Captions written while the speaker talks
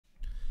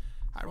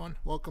Hi everyone,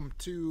 welcome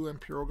to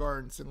Imperial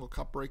Garden single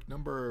cup break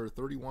number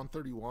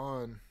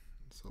 3131.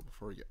 So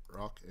before we get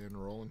rock and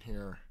rolling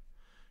here,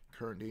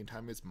 current date and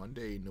time is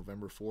Monday,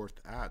 November 4th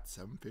at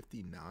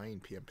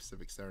 7:59 p.m.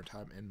 Pacific Standard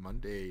Time, and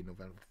Monday,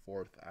 November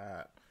 4th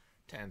at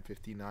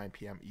 10:59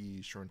 p.m.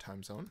 Eastern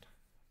Time Zone.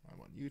 I'm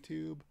on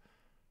YouTube,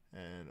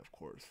 and of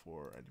course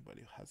for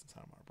anybody who hasn't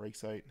signed up on our break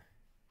site,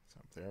 so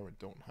up there. We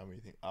don't have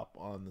anything up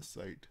on the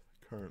site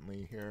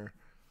currently here.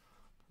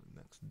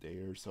 Next day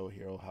or so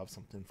here, I'll have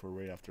something for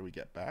right after we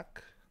get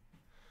back.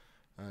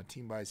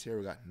 Team buys here,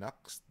 we got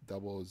Nux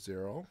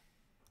 00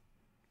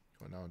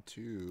 going down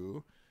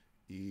to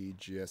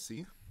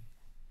EGSC.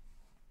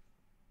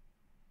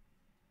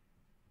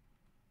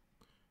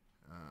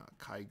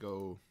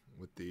 Kygo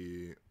with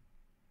the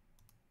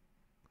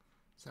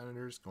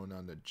Senators going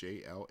down to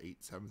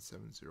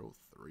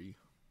JL87703.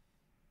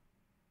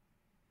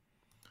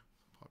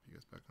 Pop you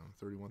guys back on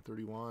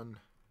 3131.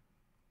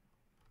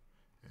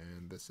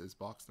 And this is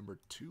box number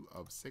 2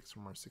 of 6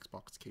 from our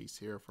 6-box case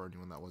here for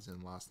anyone that was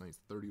in last night's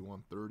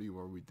 3130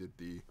 where we did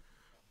the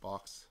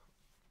box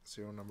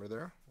serial number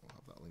there. We'll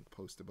have that link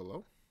posted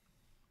below.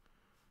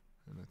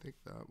 And I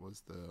think that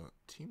was the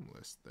team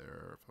list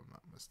there, if I'm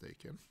not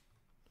mistaken.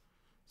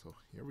 So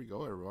here we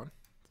go, everyone.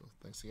 So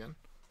thanks again.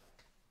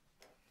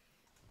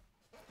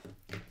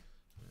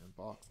 And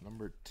box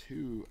number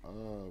 2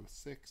 of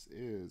 6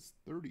 is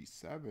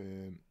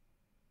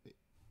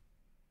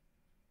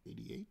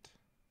 3788.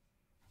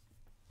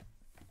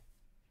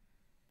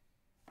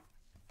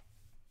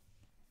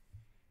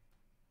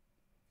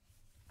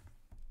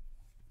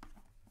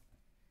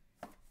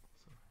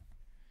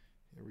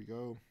 Here we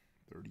go,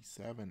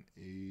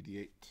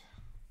 3788.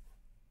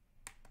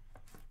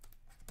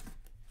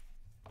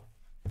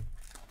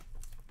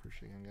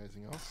 Appreciate it,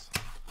 anything else.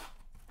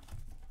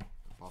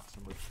 Box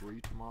number 3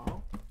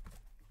 tomorrow.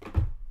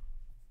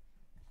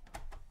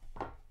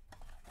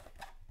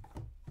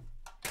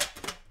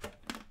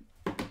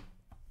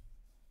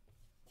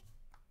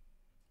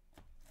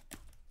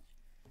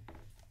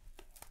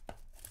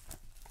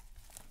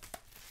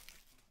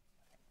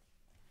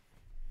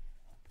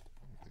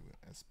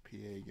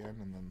 SPA again,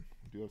 and then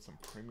we do have some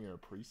premier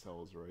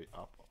pre-sales right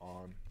up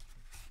on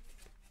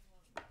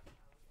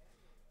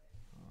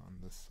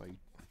this site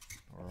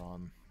or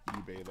on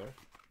eBay there.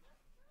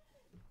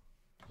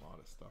 A lot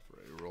of stuff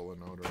already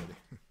rolling out already.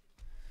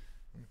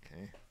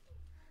 Okay,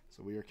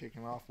 so we are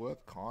kicking off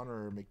with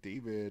Connor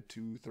McDavid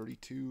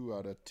 232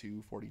 out of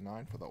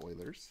 249 for the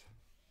Oilers.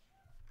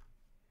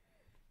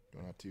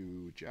 Going out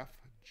to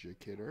Jeff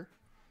Jackitter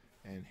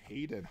and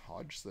Hayden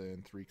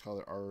Hodgson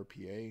 3-color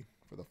RPA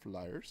for the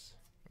Flyers.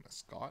 And a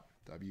Scott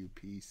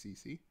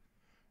WPCC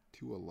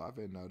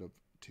 211 out of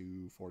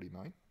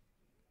 249. 3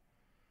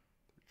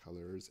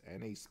 colors,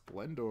 and a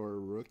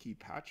Splendor rookie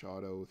patch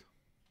auto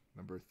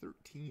number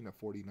 13 of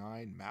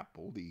 49, Matt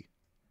Boldy.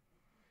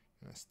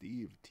 And a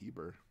Steve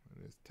Tieber.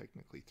 It is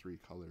technically 3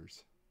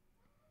 colors.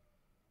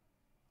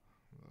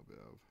 A little bit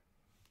of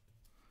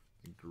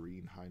the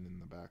green hiding in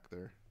the back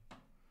there.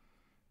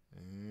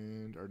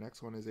 And our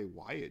next one is a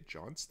Wyatt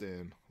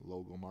Johnston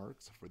logo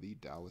marks for the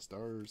Dallas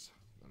Stars.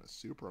 And a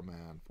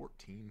Superman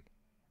 14.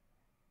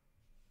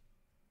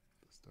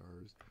 The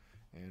Stars.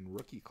 And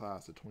rookie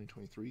class of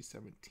 2023,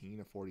 17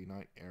 of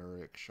 49,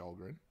 Eric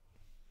Shalgren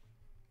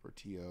for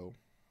TO.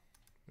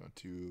 Going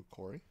to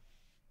Corey.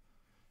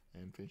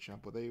 And finish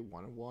up with a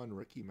 1-of-1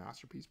 rookie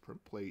masterpiece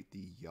print plate,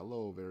 the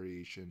yellow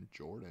variation,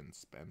 Jordan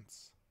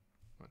Spence.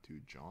 Going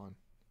to John.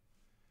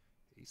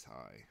 Ace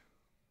High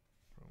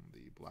from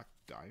the Black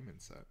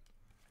Diamond set.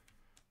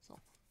 So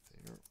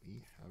there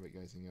we have it,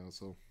 guys. And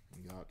also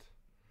we got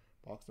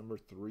box number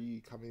 3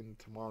 coming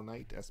tomorrow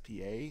night,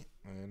 SPA,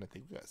 and I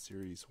think we got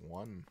Series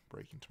 1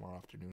 breaking tomorrow afternoon.